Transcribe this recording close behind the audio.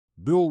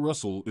Bill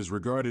Russell is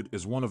regarded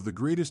as one of the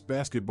greatest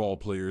basketball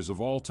players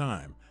of all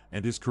time,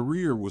 and his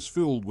career was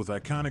filled with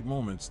iconic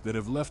moments that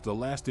have left a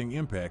lasting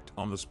impact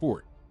on the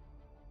sport.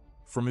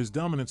 From his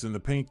dominance in the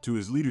paint to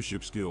his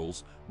leadership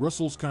skills,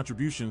 Russell's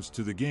contributions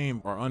to the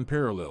game are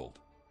unparalleled.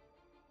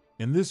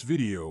 In this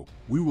video,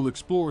 we will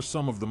explore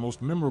some of the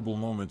most memorable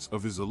moments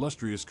of his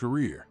illustrious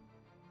career.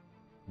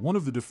 One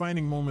of the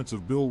defining moments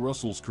of Bill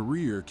Russell's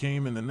career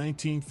came in the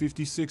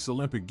 1956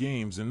 Olympic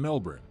Games in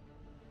Melbourne.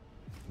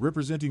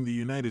 Representing the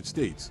United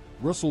States,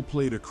 Russell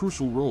played a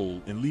crucial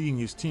role in leading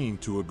his team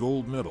to a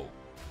gold medal.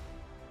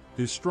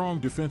 His strong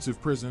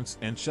defensive presence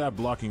and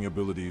shot-blocking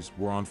abilities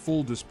were on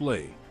full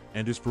display,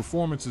 and his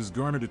performances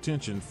garnered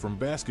attention from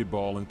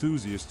basketball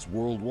enthusiasts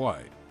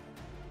worldwide.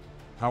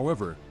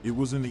 However, it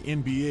was in the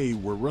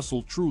NBA where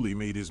Russell truly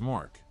made his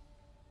mark.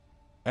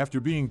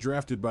 After being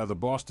drafted by the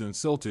Boston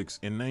Celtics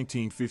in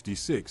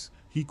 1956,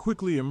 he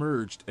quickly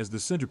emerged as the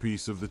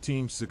centerpiece of the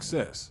team's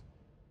success.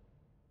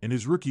 In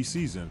his rookie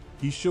season,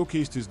 he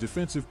showcased his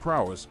defensive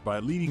prowess by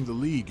leading the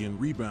league in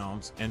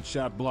rebounds and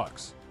shot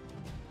blocks.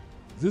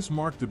 This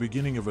marked the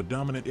beginning of a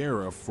dominant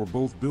era for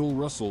both Bill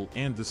Russell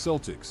and the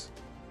Celtics.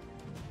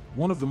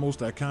 One of the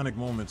most iconic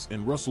moments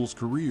in Russell's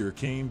career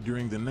came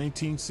during the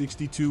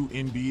 1962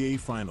 NBA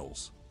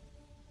Finals.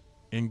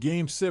 In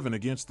Game 7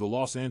 against the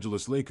Los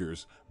Angeles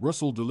Lakers,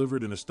 Russell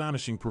delivered an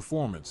astonishing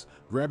performance,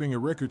 grabbing a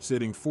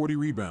record-setting 40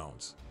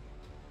 rebounds.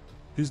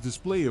 His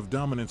display of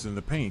dominance in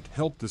the paint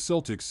helped the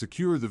Celtics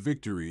secure the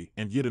victory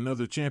and yet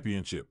another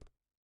championship.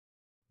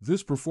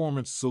 This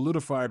performance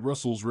solidified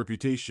Russell's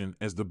reputation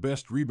as the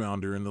best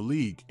rebounder in the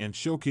league and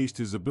showcased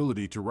his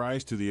ability to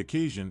rise to the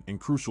occasion in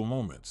crucial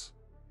moments.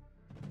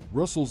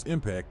 Russell's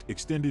impact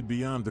extended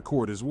beyond the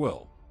court as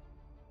well.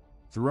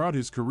 Throughout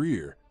his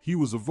career, he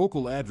was a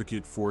vocal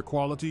advocate for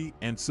equality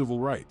and civil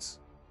rights.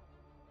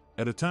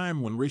 At a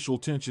time when racial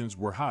tensions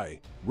were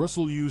high,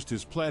 Russell used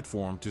his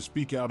platform to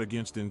speak out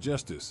against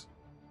injustice.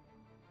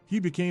 He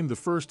became the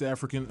first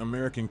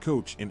African-American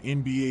coach in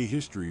NBA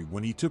history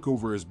when he took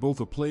over as both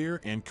a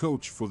player and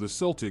coach for the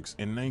Celtics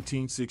in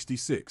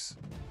 1966.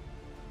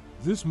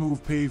 This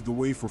move paved the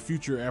way for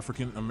future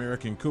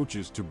African-American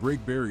coaches to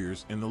break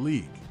barriers in the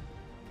league.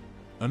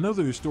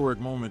 Another historic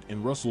moment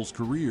in Russell's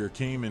career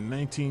came in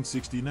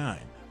 1969,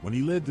 when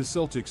he led the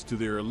Celtics to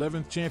their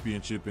 11th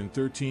championship in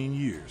 13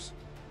 years.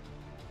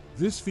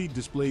 This feat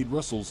displayed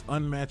Russell's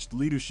unmatched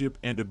leadership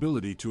and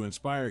ability to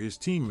inspire his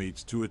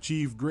teammates to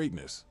achieve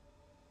greatness.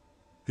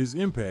 His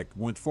impact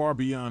went far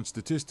beyond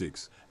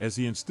statistics, as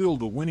he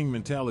instilled a winning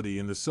mentality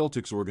in the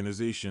Celtics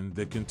organization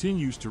that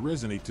continues to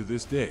resonate to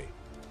this day.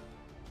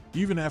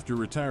 Even after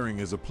retiring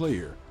as a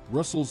player,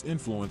 Russell's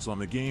influence on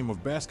the game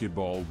of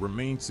basketball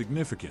remained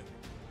significant.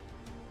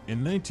 In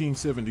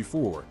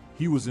 1974,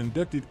 he was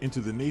inducted into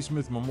the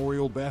Naismith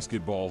Memorial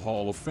Basketball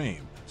Hall of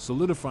Fame,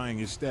 solidifying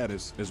his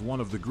status as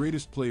one of the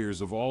greatest players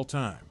of all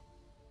time.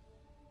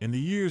 In the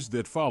years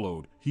that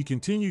followed, he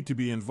continued to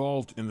be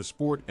involved in the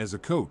sport as a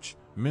coach,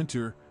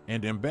 mentor,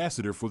 and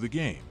ambassador for the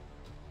game.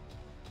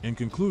 In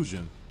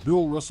conclusion,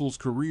 Bill Russell's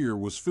career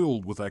was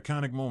filled with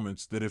iconic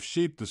moments that have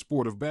shaped the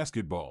sport of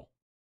basketball.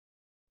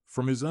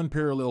 From his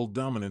unparalleled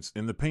dominance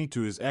in the paint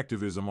to his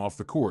activism off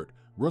the court,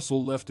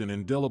 Russell left an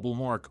indelible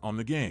mark on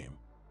the game.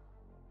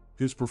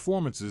 His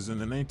performances in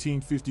the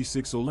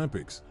 1956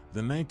 Olympics, the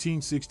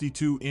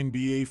 1962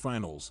 NBA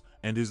Finals,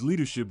 and his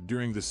leadership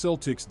during the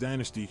Celtics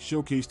dynasty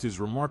showcased his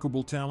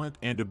remarkable talent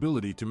and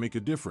ability to make a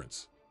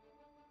difference.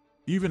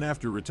 Even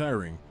after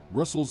retiring,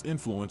 Russell's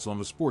influence on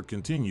the sport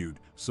continued,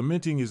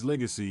 cementing his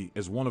legacy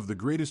as one of the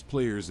greatest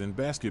players in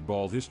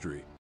basketball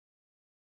history.